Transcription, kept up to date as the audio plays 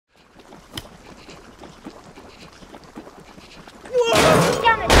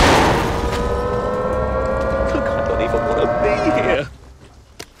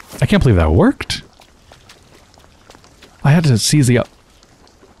can't believe that worked. I had to seize the...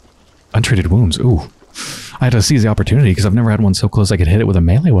 Untreated wounds. Ooh. I had to seize the opportunity because I've never had one so close I could hit it with a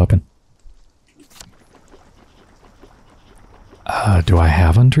melee weapon. Do I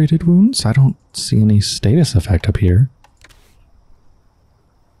have untreated wounds? I don't see any status effect up here.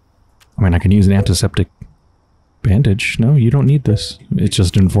 I mean, I can use an antiseptic bandage. No, you don't need this. It's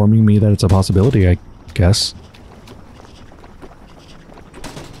just informing me that it's a possibility, I guess.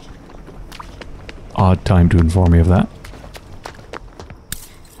 Odd time to inform me of that.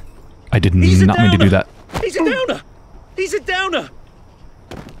 I did not mean to do that. He's a downer! He's a downer!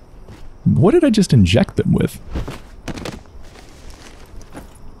 What did I just inject them with?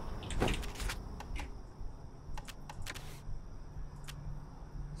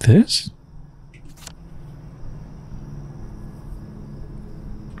 This?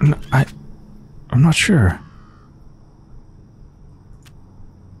 No, I'm not sure.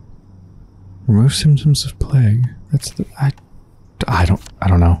 Remove symptoms of plague. That's the... I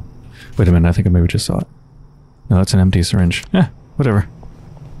don't know. Wait a minute, I think I maybe just saw it. No, that's an empty syringe. Eh, whatever.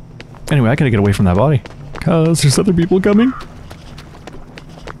 Anyway, I gotta get away from that body. Cause there's other people coming.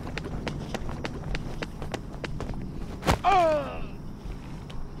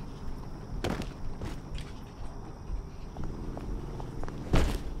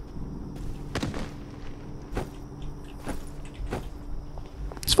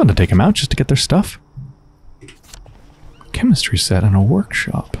 It's fun to take them out just to get their stuff. Chemistry set and a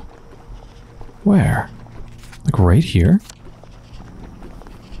workshop. Where? Like right here?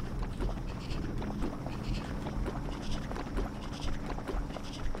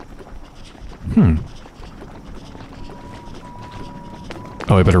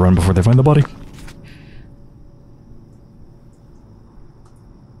 Oh, I better run before they find the body.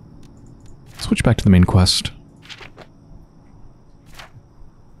 Switch back to the main quest.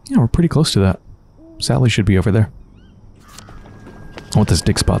 Yeah, we're pretty close to that. Sally should be over there. I want this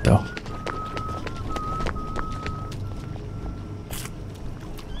dig spot, though.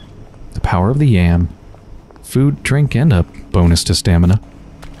 The power of the yam. Food, drink, and a bonus to stamina.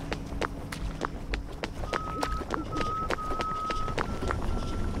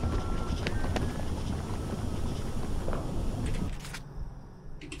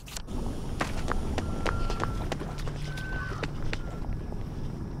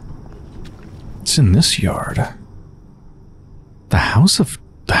 What's in this yard? The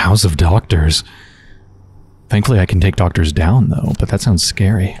house of doctors. Thankfully I can take doctors down though, but that sounds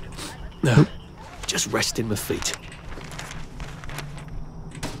scary. No, just resting my feet.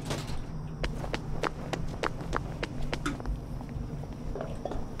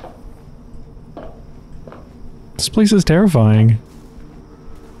 This place is terrifying.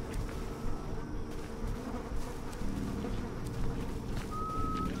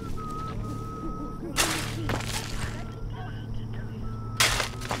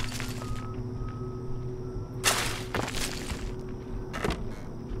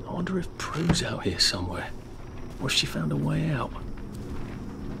 Out here somewhere. Or if she found a way out.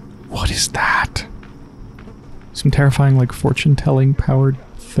 What is that? Some terrifying, like, fortune-telling powered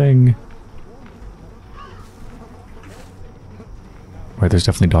thing. Right, there's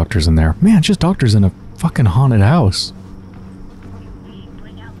definitely doctors in there. Man, just doctors in a fucking haunted house.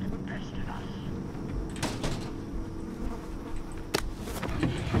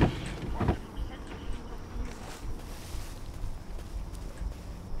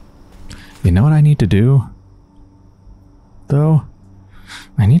 You know what I need to do? Though?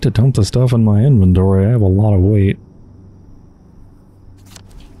 I need to dump the stuff in my inventory. I have a lot of weight.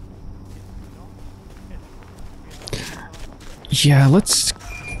 Yeah, let's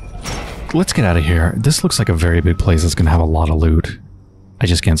get out of here. This looks like a very big place that's gonna have a lot of loot. I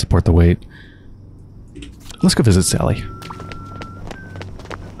just can't support the weight. Let's go visit Sally.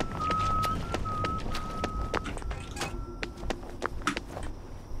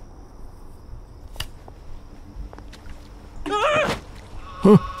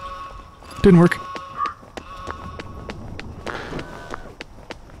 Didn't work.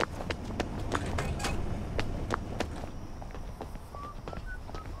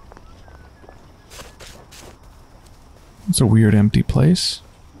 It's a weird empty place.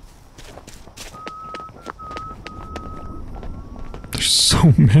 There's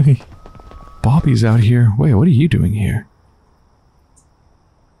so many Bobbies out here. Wait, what are you doing here?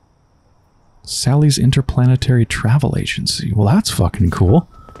 Sally's Interplanetary Travel Agency. Well, that's fucking cool.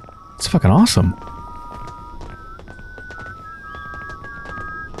 It's fucking awesome.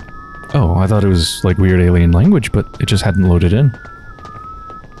 Oh, I thought it was like weird alien language, but it just hadn't loaded in.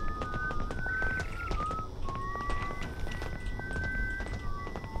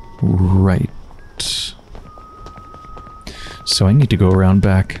 So I need to go around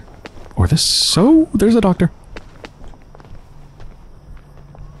back. Or this... So, there's a doctor.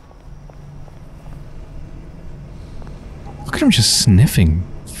 Look at him just sniffing.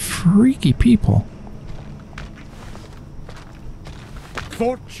 Freaky people.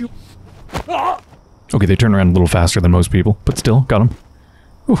 Okay, they turn around a little faster than most people, but still, got him.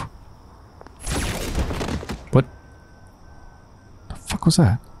 Ooh. What? The fuck was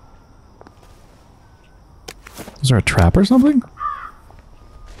that? Is there a trap or something?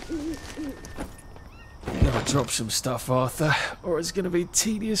 You gotta drop some stuff, Arthur, or it's gonna be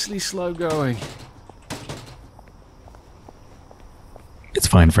tediously slow going. It's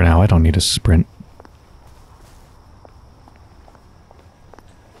fine for now, I don't need a sprint.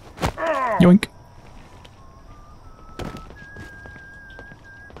 Yoink.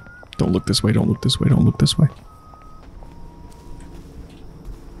 Don't look this way, don't look this way, don't look this way.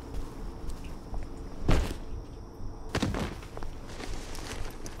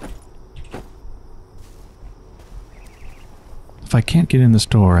 If I can't get in this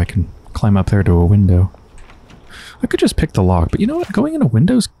door, I can climb up there to a window. I could just pick the lock, but you know what? Going in a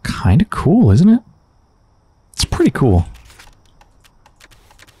window's kind of cool, isn't it? It's pretty cool.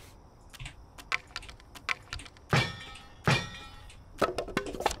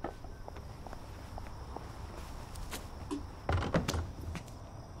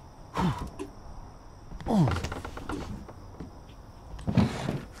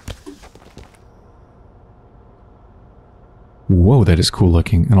 Whoa, that is cool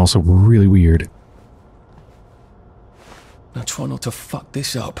looking, and also really weird. Now try not to fuck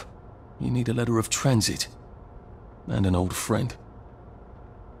this up. You need a letter of transit. And an old friend.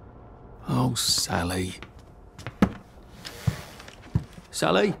 Oh, Sally.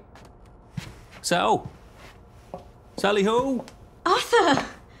 Sally? Sal? Sally who? Arthur!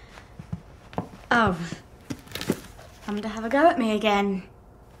 Oh. Come to have a go at me again.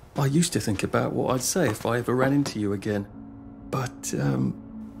 I used to think about what I'd say if I ever ran into you again. But,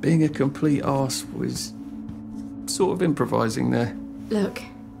 being a complete arse was sort of improvising there. Look,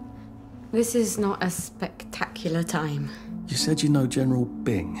 this is not a spectacular time. You said you know General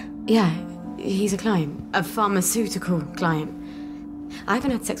Bing. Yeah, he's a client. A pharmaceutical client. I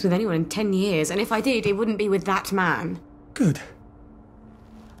haven't had sex with anyone in 10 years, and if I did, it wouldn't be with that man. Good.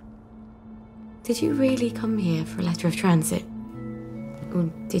 Did you really come here for a letter of transit? Or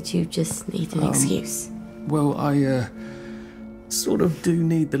did you just need an excuse? Well, I, sort of do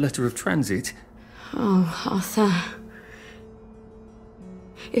need the letter of transit. Oh, Arthur.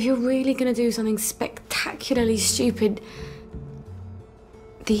 If you're really gonna do something spectacularly stupid,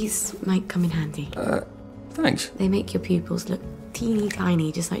 these might come in handy. Thanks. They make your pupils look teeny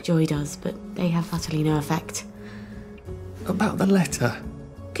tiny, just like Joy does, but they have utterly no effect. About the letter.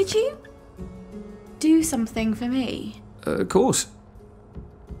 Could you do something for me? Of course.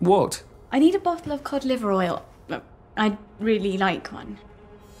 What? I need a bottle of cod liver oil. I'd really like one.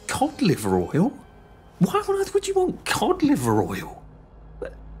 Cod liver oil? Why on earth would you want cod liver oil?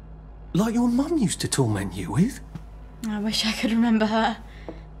 Like your mum used to torment you with? I wish I could remember her.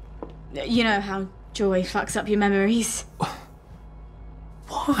 You know how Joy fucks up your memories.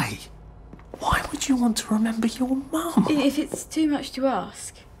 Why? Why would you want to remember your mum? If it's too much to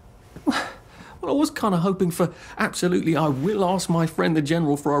ask. Well, I was kind of hoping for absolutely I will ask my friend the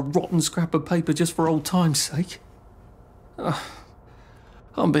General for a rotten scrap of paper just for old time's sake.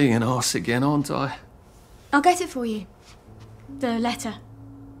 I'm being an arse again, aren't I? I'll get it for you. The letter.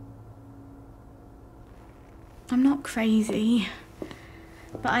 I'm not crazy,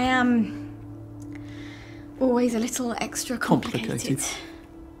 but I am always a little extra complicated.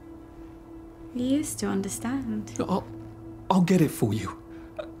 You used to understand. I'll get it for you.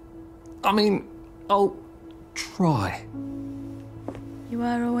 I mean, I'll try. You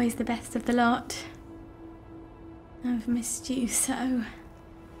were always the best of the lot. I've missed you so.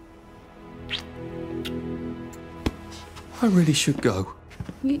 I really should go.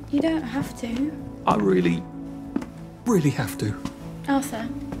 You don't have to. I really have to. Arthur.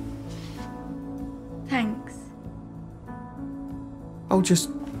 Thanks. I'll just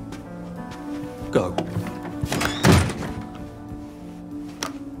go.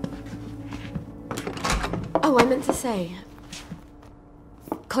 Oh, I meant to say.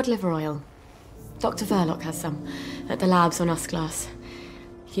 Cod liver oil. Dr. Verloc has some at the labs on Us-Glass.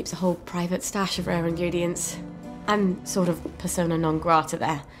 He keeps a whole private stash of rare ingredients. I'm sort of persona non grata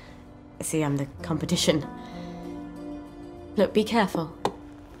there. See, I'm the competition. Look, be careful.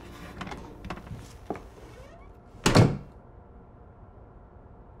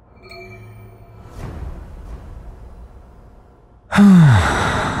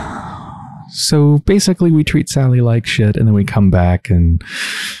 So basically we treat Sally like shit and then we come back and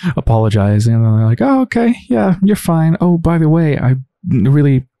apologize and they're like, oh, okay, yeah, you're fine. Oh, by the way, I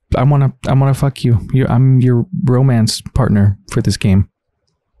wanna fuck you. I'm your romance partner for this game.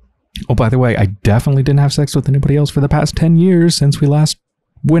 Oh, by the way, I definitely didn't have sex with anybody else for the past 10 years since we last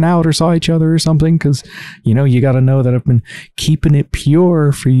went out or saw each other or something, because, you know, you gotta know that I've been keeping it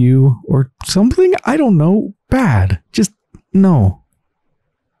pure for you or something. I don't know. Bad. Just no.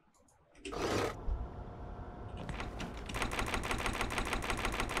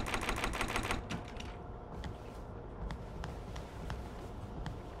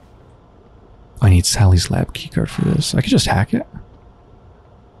 I need Sally's lab keycard for this. I could just hack it.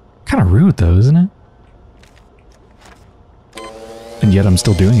 Kind of rude though, isn't it? And yet I'm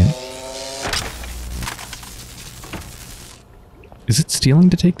still doing it. Is it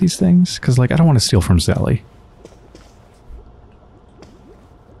stealing to take these things? Because, like, I don't want to steal from Sally.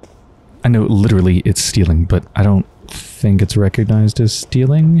 I know literally it's stealing, but I don't think it's recognized as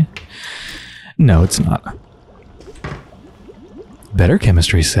stealing. No, it's not. Better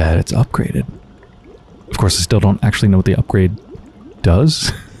chemistry set. It's upgraded. Of course, I still don't actually know what the upgrade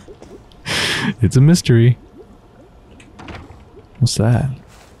does. It's a mystery. What's that?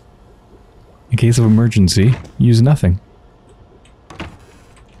 In case of emergency, use nothing.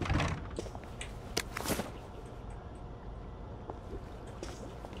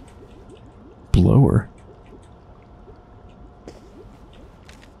 Blower.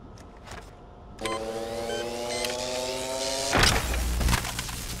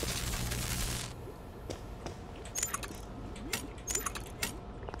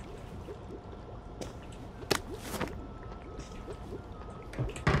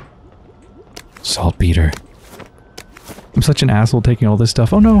 Saltpeter. I'm such an asshole taking all this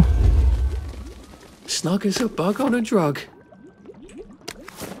stuff. Oh no! Snug as a bug on a drug.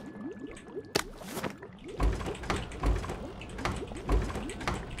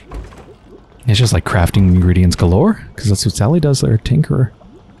 It's just like crafting ingredients galore, because that's what Sally does, or tinkerer.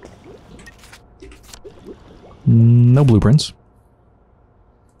 No blueprints.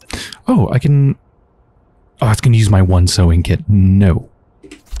 Oh, I can... Oh, I was going to use my one sewing kit. No.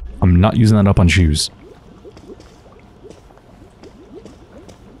 I'm not using that up on shoes.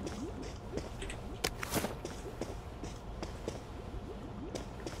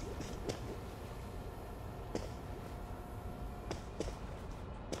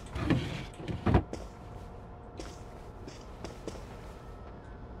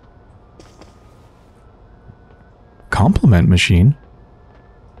 Compliment machine?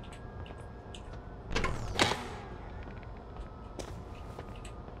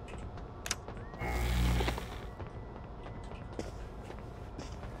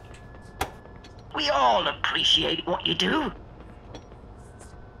 We all appreciate what you do.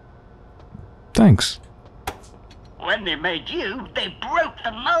 Thanks. When they made you, they broke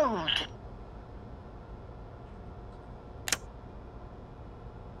the mold.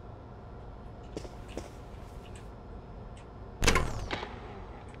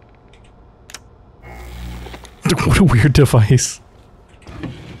 What a weird device.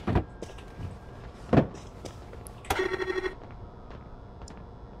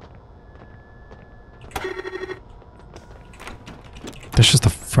 That's just the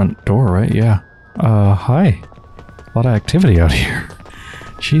front door, right? Yeah. Hi. A lot of activity out here.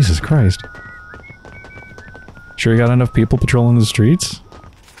 Jesus Christ. Sure you got enough people patrolling the streets?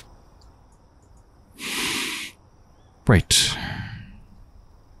 Right.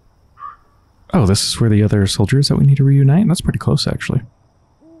 Oh, this is where the other soldiers that we need to reunite? That's pretty close, actually.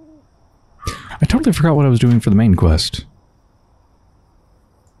 I totally forgot what I was doing for the main quest.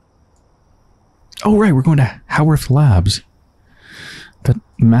 Oh, right, we're going to Howarth Labs. That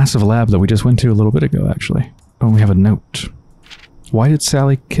massive lab that we just went to a little bit ago, actually. Oh, we have a note. Why did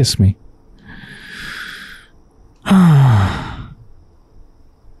Sally kiss me?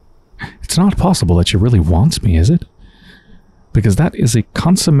 It's not possible that she really wants me, is it? Because that is a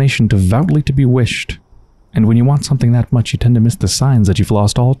consummation devoutly to be wished. And when you want something that much, you tend to miss the signs that you've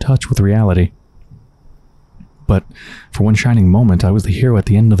lost all touch with reality. But for one shining moment, I was the hero at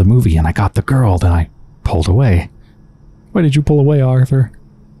the end of the movie, and I got the girl, then I pulled away. Why did you pull away, Arthur?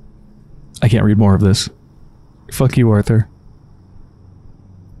 I can't read more of this. Fuck you, Arthur.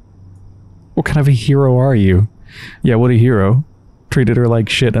 What kind of a hero are you? Yeah, what a hero. Treated her like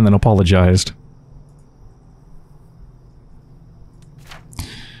shit and then apologized.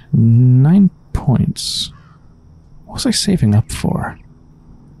 9 points. What was I saving up for?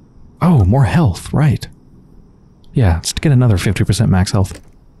 Oh, more health, right. Yeah, let's get another 50% max health.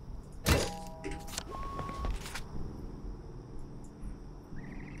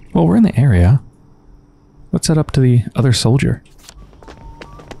 Well, we're in the area. Let's head up to the other soldier.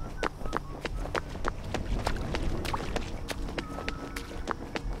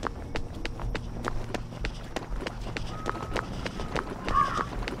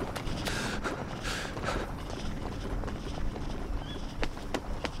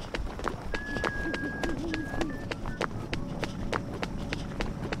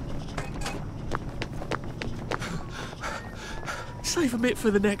 Save a bit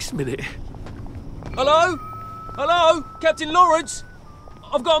for the next minute. Hello? Hello? Captain Lawrence?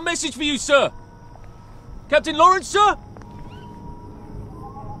 I've got a message for you, sir. Captain Lawrence, sir?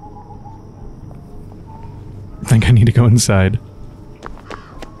 I think I need to go inside.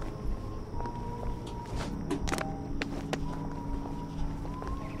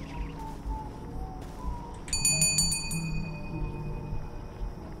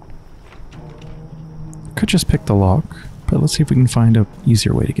 Could just pick the lock, but let's see if we can find a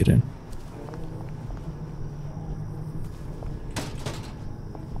easier way to get in.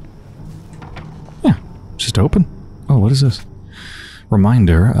 Yeah, just open. Oh, what is this?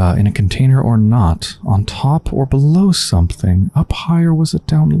 Reminder, in a container or not, on top or below something. Up high or was it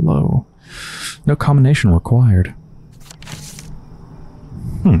down low? No combination required.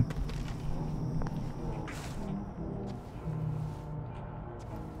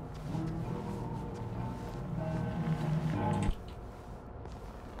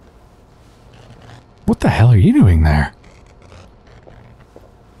 What the hell are you doing there?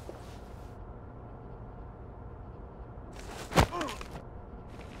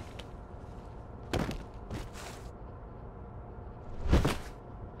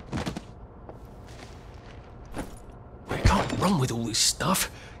 We can't run with all this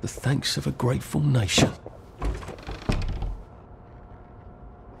stuff. The thanks of a grateful nation.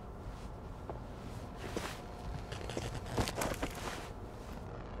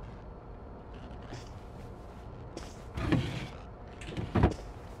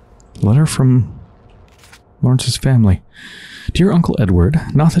 Letter from Lawrence's family. Dear Uncle Edward,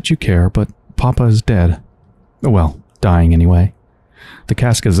 not that you care, but Papa is dead. Oh well, dying anyway. The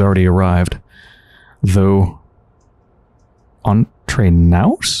casket has already arrived. Though... Entre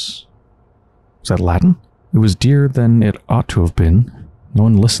nous? Is that Latin? It was dearer than it ought to have been. No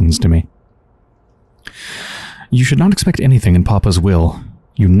one listens to me. You should not expect anything in Papa's will.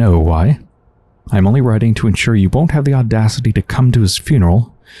 You know why. I am only writing to ensure you won't have the audacity to come to his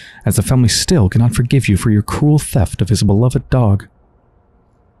funeral, as the family still cannot forgive you for your cruel theft of his beloved dog.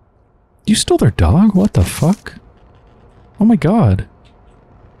 You stole their dog? What the fuck? Oh my god.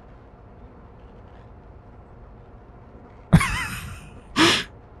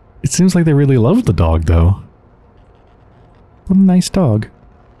 It seems like they really loved the dog, though. What a nice dog.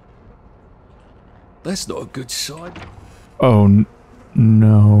 That's not a good sign. Oh,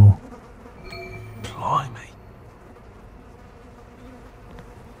 no. Blimey.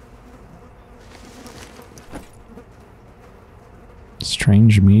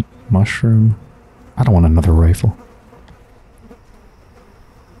 Strange meat, mushroom. I don't want another rifle.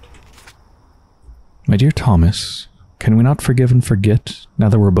 My dear Thomas, can we not forgive and forget now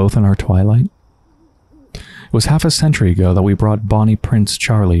that we're both in our twilight? It was half a century ago that we brought Bonnie Prince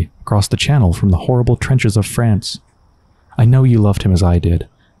Charlie across the channel from the horrible trenches of France. I know you loved him as I did,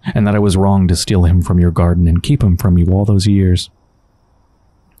 and that I was wrong to steal him from your garden and keep him from you all those years.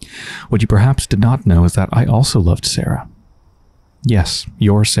 What you perhaps did not know is that I also loved Sarah. Yes,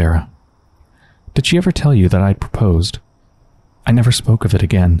 your Sarah. Did she ever tell you that I'd proposed? I never spoke of it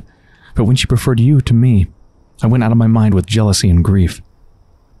again, but when she preferred you to me, I went out of my mind with jealousy and grief.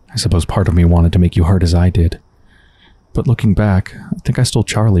 I suppose part of me wanted to make you hurt as I did. But looking back, I think I stole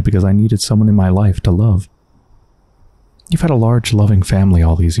Charlie because I needed someone in my life to love. You've had a large, loving family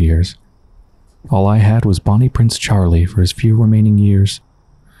all these years. All I had was Bonnie Prince Charlie for his few remaining years.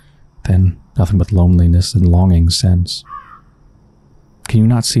 Then, nothing but loneliness and longing since. Can you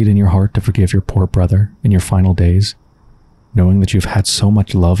not see it in your heart to forgive your poor brother in your final days, knowing that you've had so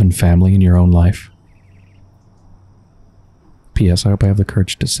much love and family in your own life? P.S. I hope I have the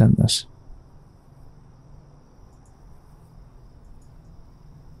courage to send this.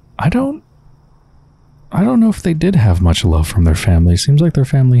 I don't know if they did have much love from their family. Seems like their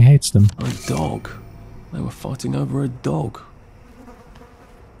family hates them. A dog. They were fighting over a dog.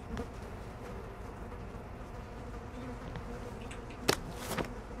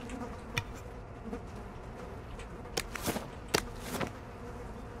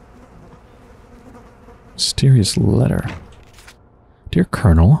 Mysterious letter. Dear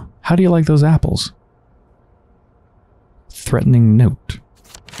Colonel, how do you like those apples? Threatening note.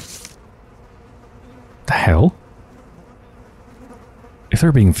 The hell? If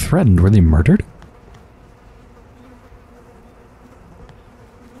they're being threatened, were they murdered?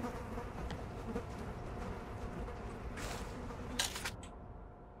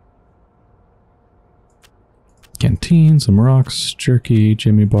 Canteen, some rocks, jerky,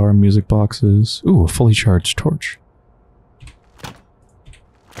 Jimmy bar, music boxes. Ooh, a fully charged torch.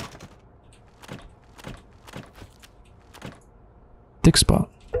 Dick spot.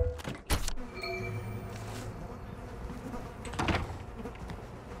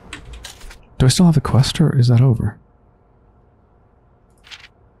 Do I still have a quest, or is that over?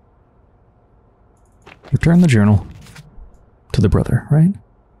 Return the journal to the brother, right?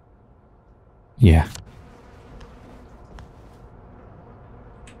 Yeah.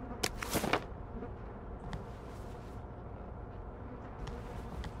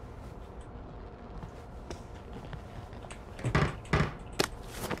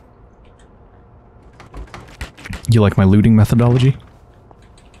 You like my looting methodology?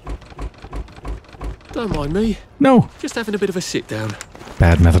 Don't mind me. No. Just having a bit of a sit down.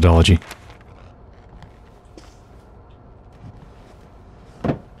 Bad methodology.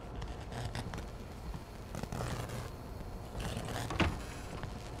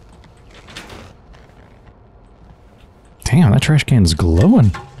 Damn, that trash can's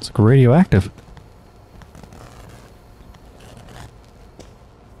glowing. It's like radioactive.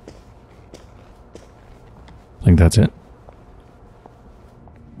 I think that's it.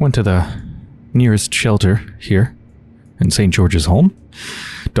 Went to the nearest shelter here in St. George's Home.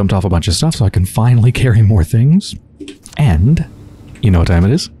 Dumped off a bunch of stuff so I can finally carry more things. And, you know what time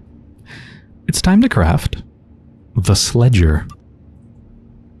it is? It's time to craft the Sledger.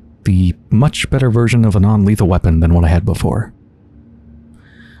 The much better version of a non-lethal weapon than what I had before.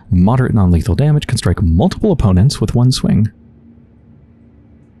 Moderate non-lethal damage, can strike multiple opponents with one swing.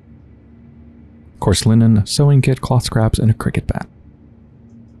 Coarse linen, sewing kit, cloth scraps, and a cricket bat.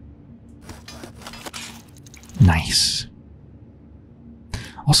 Nice.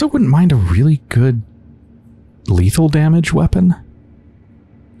 Also wouldn't mind a really good lethal damage weapon.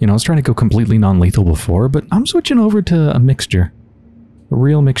 You know, I was trying to go completely non-lethal before, but I'm switching over to a mixture. A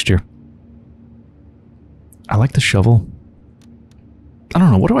real mixture. I like the shovel. I don't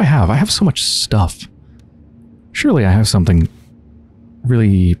know, what do I have? I have so much stuff. Surely I have something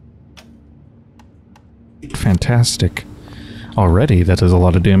really fantastic already that does a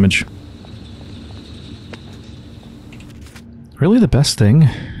lot of damage. Really the best thing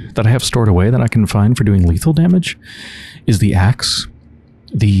that I have stored away that I can find for doing lethal damage is the axe.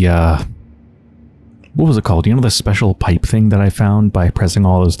 The, what was it called? You know the special pipe thing that I found by pressing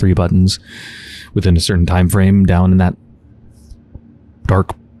all those 3 buttons within a certain time frame down in that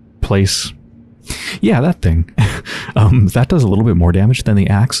dark place? Yeah, that thing. That does a little bit more damage than the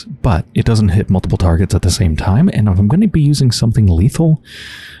axe, but it doesn't hit multiple targets at the same time, and if I'm going to be using something lethal,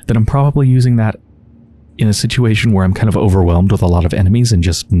 then I'm probably using that in a situation where I'm kind of overwhelmed with a lot of enemies and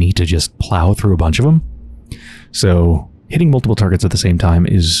just need to just plow through a bunch of them. So hitting multiple targets at the same time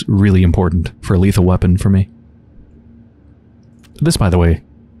is really important for a lethal weapon for me. This, by the way,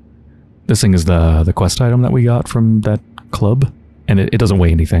 this thing is the quest item that we got from that club. And it doesn't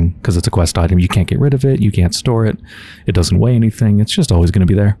weigh anything, because it's a quest item. You can't get rid of it, you can't store it, it doesn't weigh anything, it's just always going to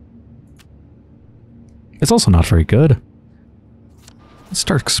be there. It's also not very good. Let's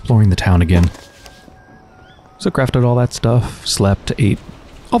start exploring the town again. So crafted all that stuff, slept, ate,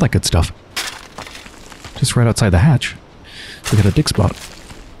 all that good stuff. Just right outside the hatch, we got a dig spot.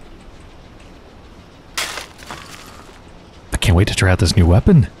 I can't wait to try out this new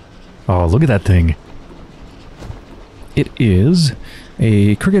weapon. Oh, look at that thing. It is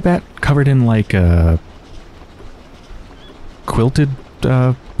a cricket bat covered in like a quilted,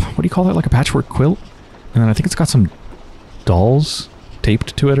 what do you call it? Like a patchwork quilt? And then I think it's got some dolls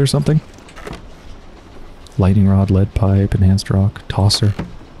taped to it or something. Lightning rod, lead pipe, enhanced rock, tosser.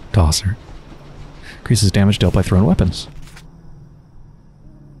 Tosser. Increases damage dealt by thrown weapons.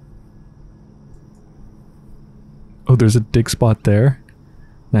 Oh, there's a dig spot there.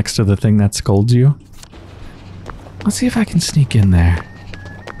 Next to the thing that scolds you. Let's see if I can sneak in there.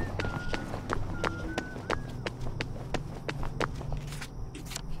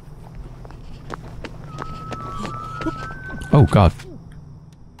 Oh, God.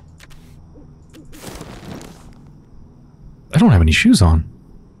 I don't have any shoes on.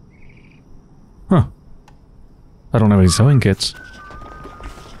 Huh. I don't have any sewing kits.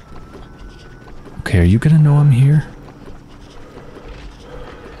 Okay, are you gonna know I'm here?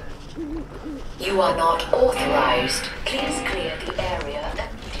 You are not authorized. Please clear the area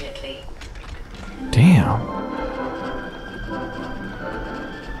immediately. Damn.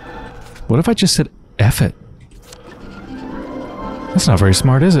 What if I just said F it? That's not very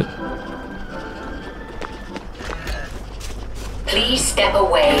smart, is it? Please step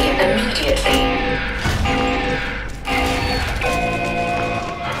away immediately.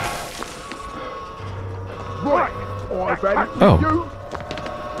 Oh.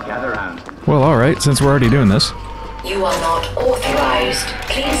 Well, alright, since we're already doing this. You are not authorized.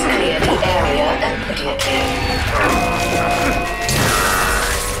 Please clear the area immediately.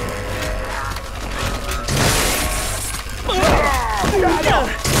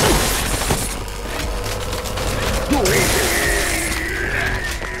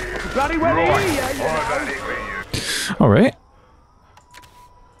 Alright.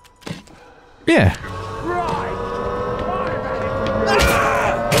 Yeah.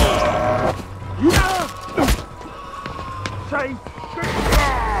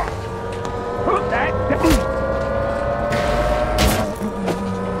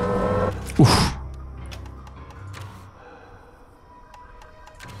 Oof.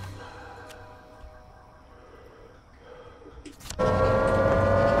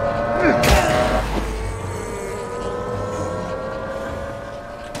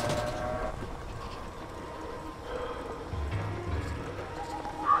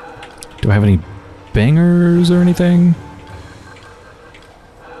 Do I have any bangers or anything?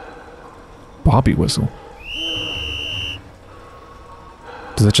 Bobby whistle.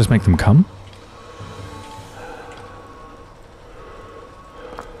 Does that just make them come?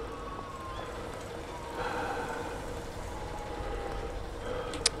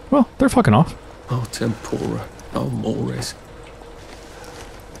 Well, they're fucking off. Oh, tempora. Oh, mores.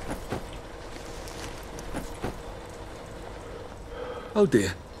 Oh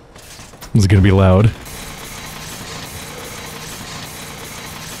dear. This is gonna be loud.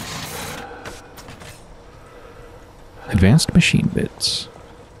 Advanced machine bits.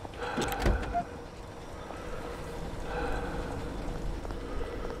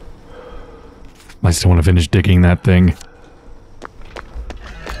 I still want to finish digging that thing.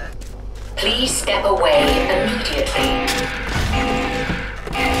 Please step away immediately.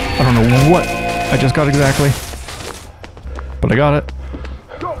 I don't know what I just got exactly, but I got it.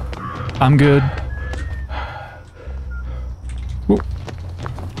 I'm good. Whoa.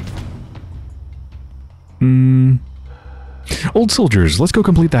 Old soldiers, let's go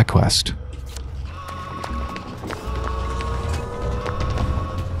complete that quest.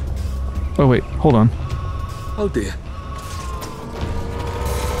 Oh wait, hold on. Oh dear.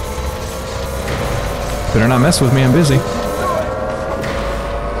 Better not mess with me, I'm busy.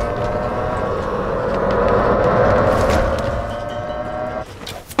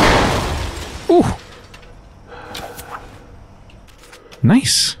 Ooh.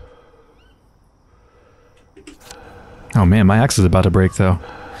 Nice. Oh man, my axe is about to break though.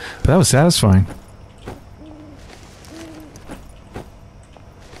 But that was satisfying.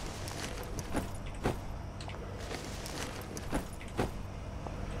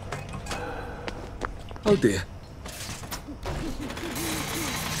 Oh dear.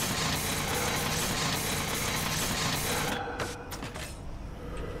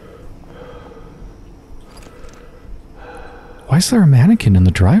 Why is there a mannequin in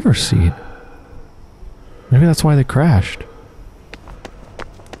the driver's seat? Maybe that's why they crashed.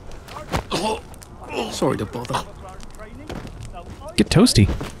 Sorry to bother. Get toasty.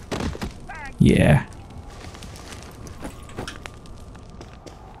 Yeah.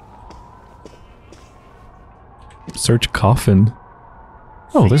 Search coffin.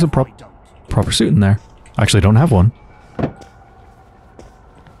 Oh, there's a proper suit in there. I actually don't have one.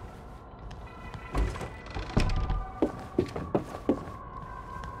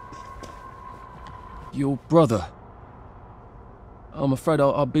 Your brother. I'm afraid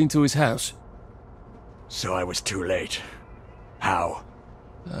I've been to his house. So I was too late. How?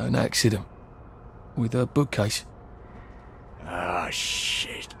 An accident. With a bookcase. Ah,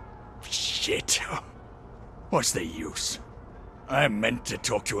 shit. Shit. What's the use? I meant to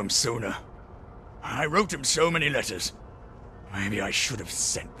talk to him sooner. I wrote him so many letters. Maybe I should have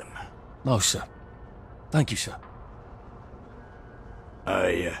sent them. No, sir. Thank you, sir.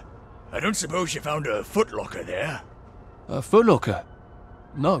 I don't suppose you found a footlocker there? A footlocker?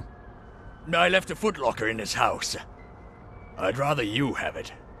 No. I left a footlocker in his house. I'd rather you have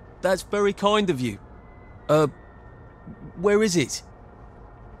it. That's very kind of you. Where is it?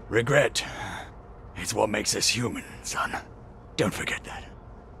 Regret. It's what makes us human, son. Don't forget that.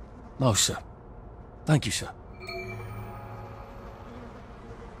 No, sir. Thank you, sir.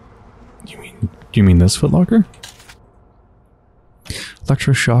 You mean this footlocker?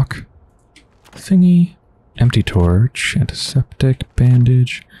 Electroshock thingy, empty torch, antiseptic,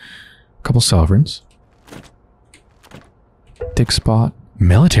 bandage, a couple sovereigns. Dig spot.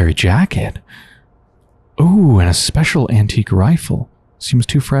 Military jacket. Ooh, and a special antique rifle. Seems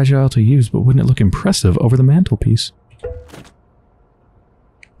too fragile to use, but wouldn't it look impressive over the mantelpiece?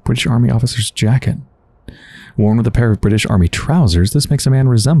 British Army officer's jacket. Worn with a pair of British Army trousers, this makes a man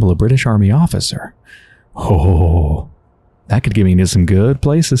resemble a British Army officer. Oh, that could get me into some good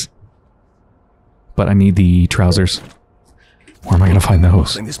places. But I need the trousers. Where am I going to find I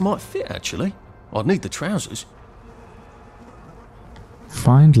those? think this might fit, actually. I'd need the trousers.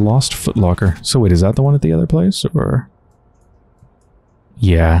 Find lost footlocker. So wait, is that the one at the other place, or...?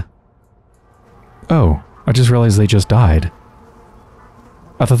 Yeah. Oh, I just realized they just died.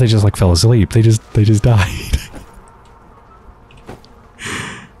 I thought they just, like, fell asleep. They just died.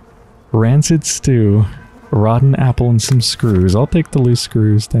 Rancid stew. Rotten apple and some screws. I'll take the loose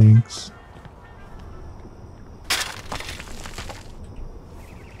screws, thanks.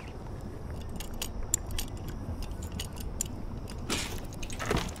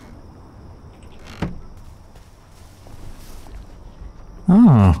 Oh,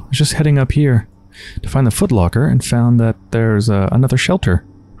 I was just heading up here to find the footlocker and found that there's another shelter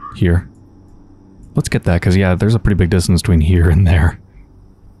here. Let's get that, because yeah, there's a pretty big distance between here and there.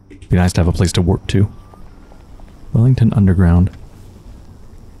 Be nice to have a place to work to. Wellington Underground.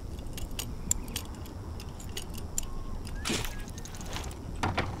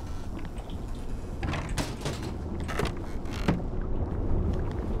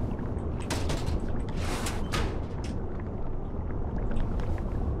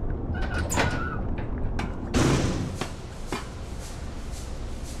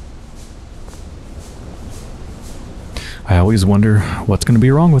 I always wonder what's going to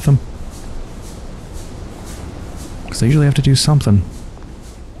be wrong with them. Because they usually have to do something.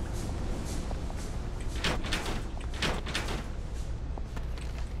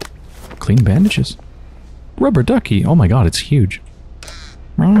 Clean bandages. Rubber ducky. Oh my god, it's huge.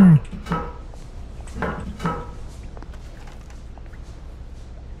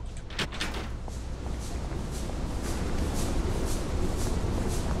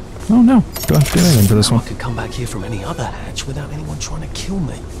 Oh no, don't have to do anything for this one. I could come back here from any other hatch without anyone trying to kill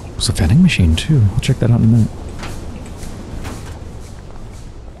me. There's a vending machine too. I'll check that out in a minute.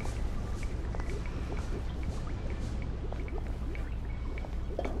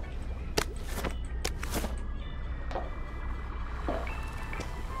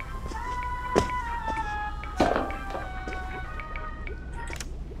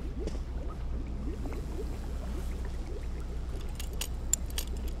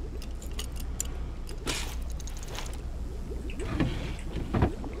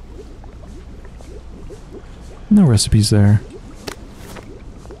 No recipes there.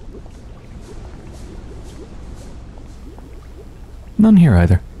 None here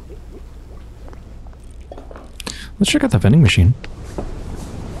either. Let's check out the vending machine.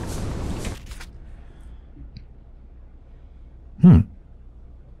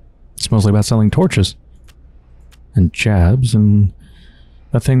 It's mostly about selling torches. And jabs and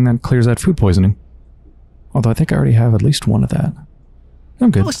a thing that clears out food poisoning. Although I think I already have at least one of that.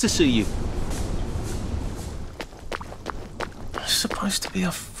 I'm good. Nice to see you. Supposed to be a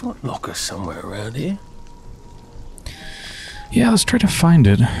footlocker somewhere around here. Yeah, let's try to find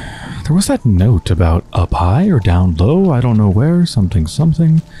it. There was that note about up high or down low, I don't know where, something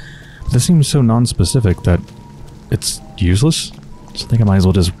something. But this seems so non-specific that it's useless. So I think I might as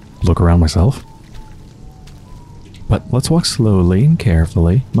well just look around myself. But let's walk slowly and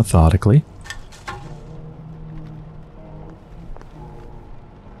carefully, methodically.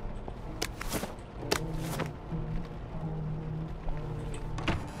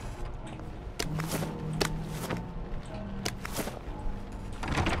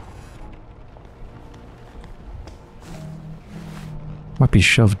 Might be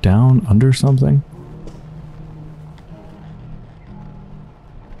shoved down under something.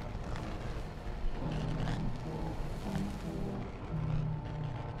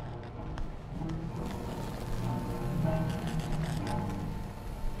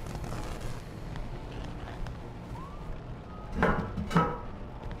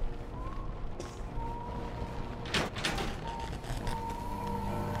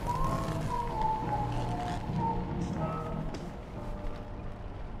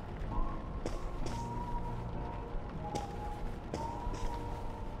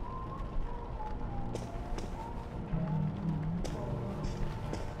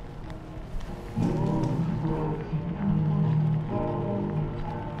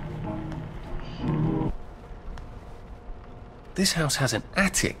 This house has an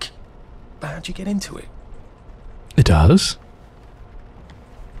attic. But how'd you get into it? It does?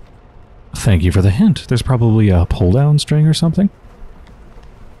 Thank you for the hint. There's probably a pull-down string or something.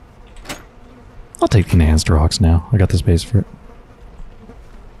 I'll take the enhanced rocks now. I got the space for it.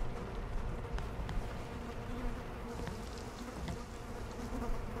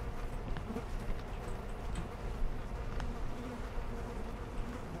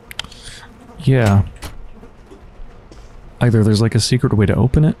 Yeah. Either there's like a secret way to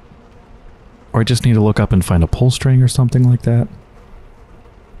open it, or I just need to look up and find a pull string or something like that.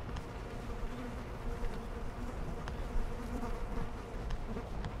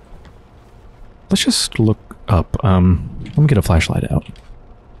 Let's just look up. Let me get a flashlight out.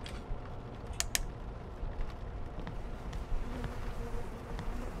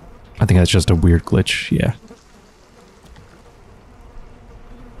 I think that's just a weird glitch, yeah.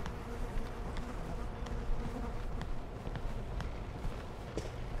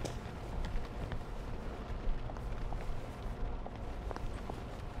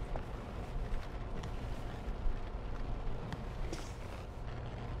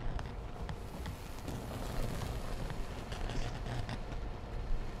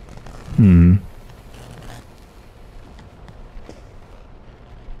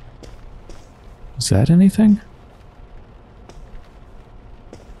 Is that anything?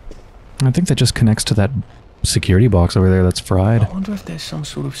 I think that just connects to that security box over there that's fried. I wonder if there's some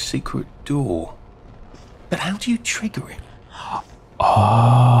sort of secret door. But how do you trigger it?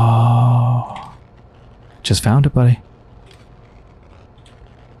 Oh. Just found it, buddy.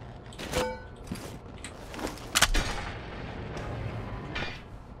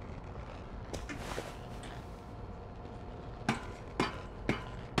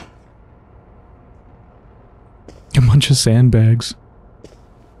 A bunch of sandbags.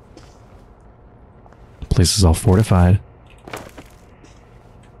 The place is all fortified.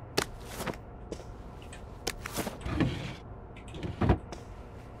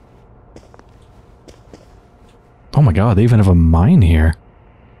 Oh my god, they even have a mine here.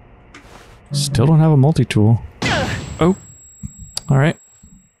 Still don't have a multi-tool. Oh. Alright.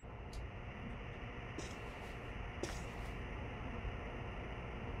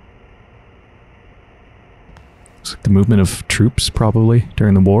 Looks like the movement of troops, probably,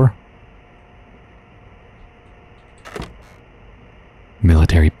 during the war.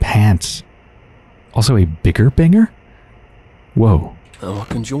 Military pants. Also a bigger banger? Whoa. Oh, I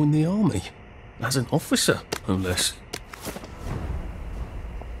can join the army. As an officer, unless...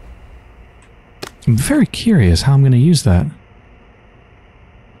 I'm very curious how I'm going to use that.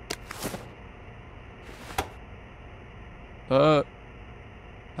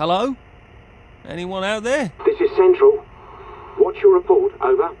 Hello? Anyone out there? This is Central. What's your report?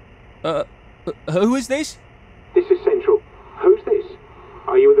 Over. Who is this? This is Central. Who's this?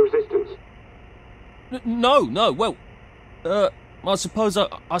 Are you with the Resistance? No, well, I suppose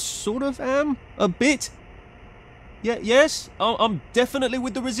I sort of am, a bit. Yeah, yes, I'm definitely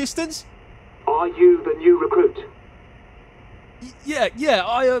with the Resistance. Are you the new recruit? Yeah,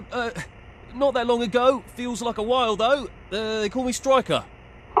 not that long ago, feels like a while though, they call me Striker.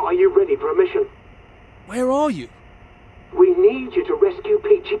 Are you ready for a mission? Where are you? We need you to rescue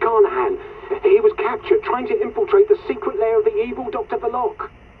Peachy Carnahan. He was captured trying to infiltrate the secret lair of the evil Dr. Footlocker.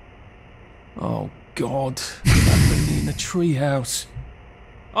 Oh, God. That lady in the treehouse.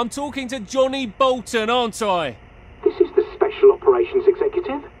 I'm talking to Johnny Bolton, aren't I? This is the Special Operations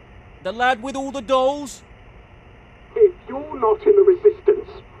Executive. The lad with all the dolls? If you're not in the Resistance,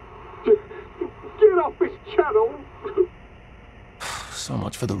 get off this channel. So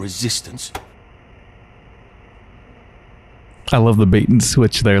much for the Resistance. I love the bait and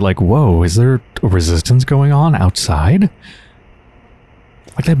switch there, like, whoa, is there a Resistance going on outside?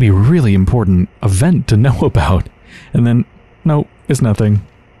 Like, that'd be a really important event to know about. And then, no, it's nothing.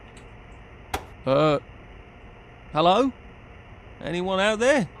 Hello? Anyone out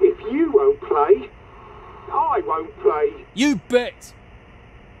there? If you won't play, I won't play. You bet!